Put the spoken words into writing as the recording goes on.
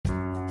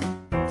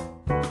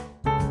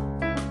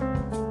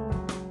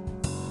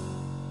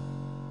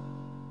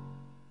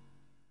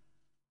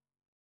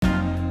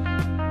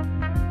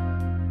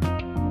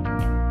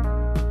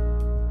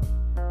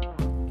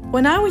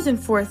When I was in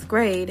 4th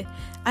grade,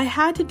 I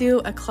had to do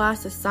a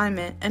class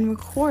assignment and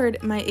record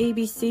my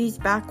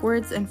ABCs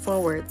backwards and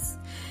forwards.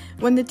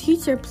 When the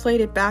teacher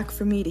played it back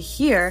for me to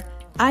hear,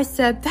 I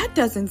said, "That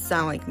doesn't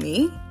sound like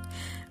me."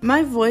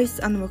 My voice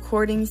on the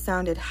recording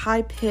sounded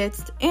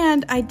high-pitched,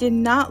 and I did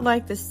not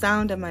like the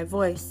sound of my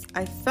voice.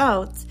 I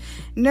felt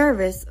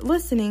nervous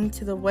listening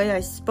to the way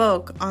I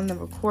spoke on the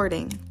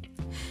recording.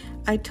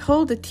 I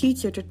told the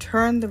teacher to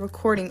turn the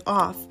recording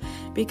off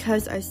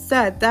because I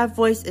said that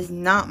voice is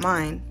not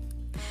mine.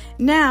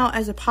 Now,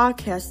 as a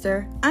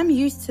podcaster, I'm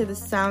used to the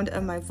sound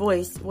of my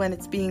voice when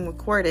it's being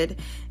recorded,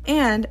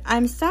 and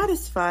I'm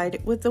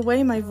satisfied with the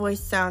way my voice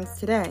sounds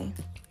today.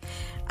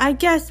 I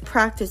guess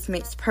practice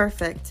makes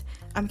perfect.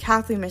 I'm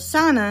Kathleen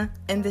Mashana,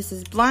 and this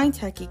is Blind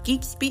Techie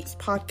Geek Speaks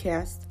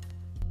Podcast.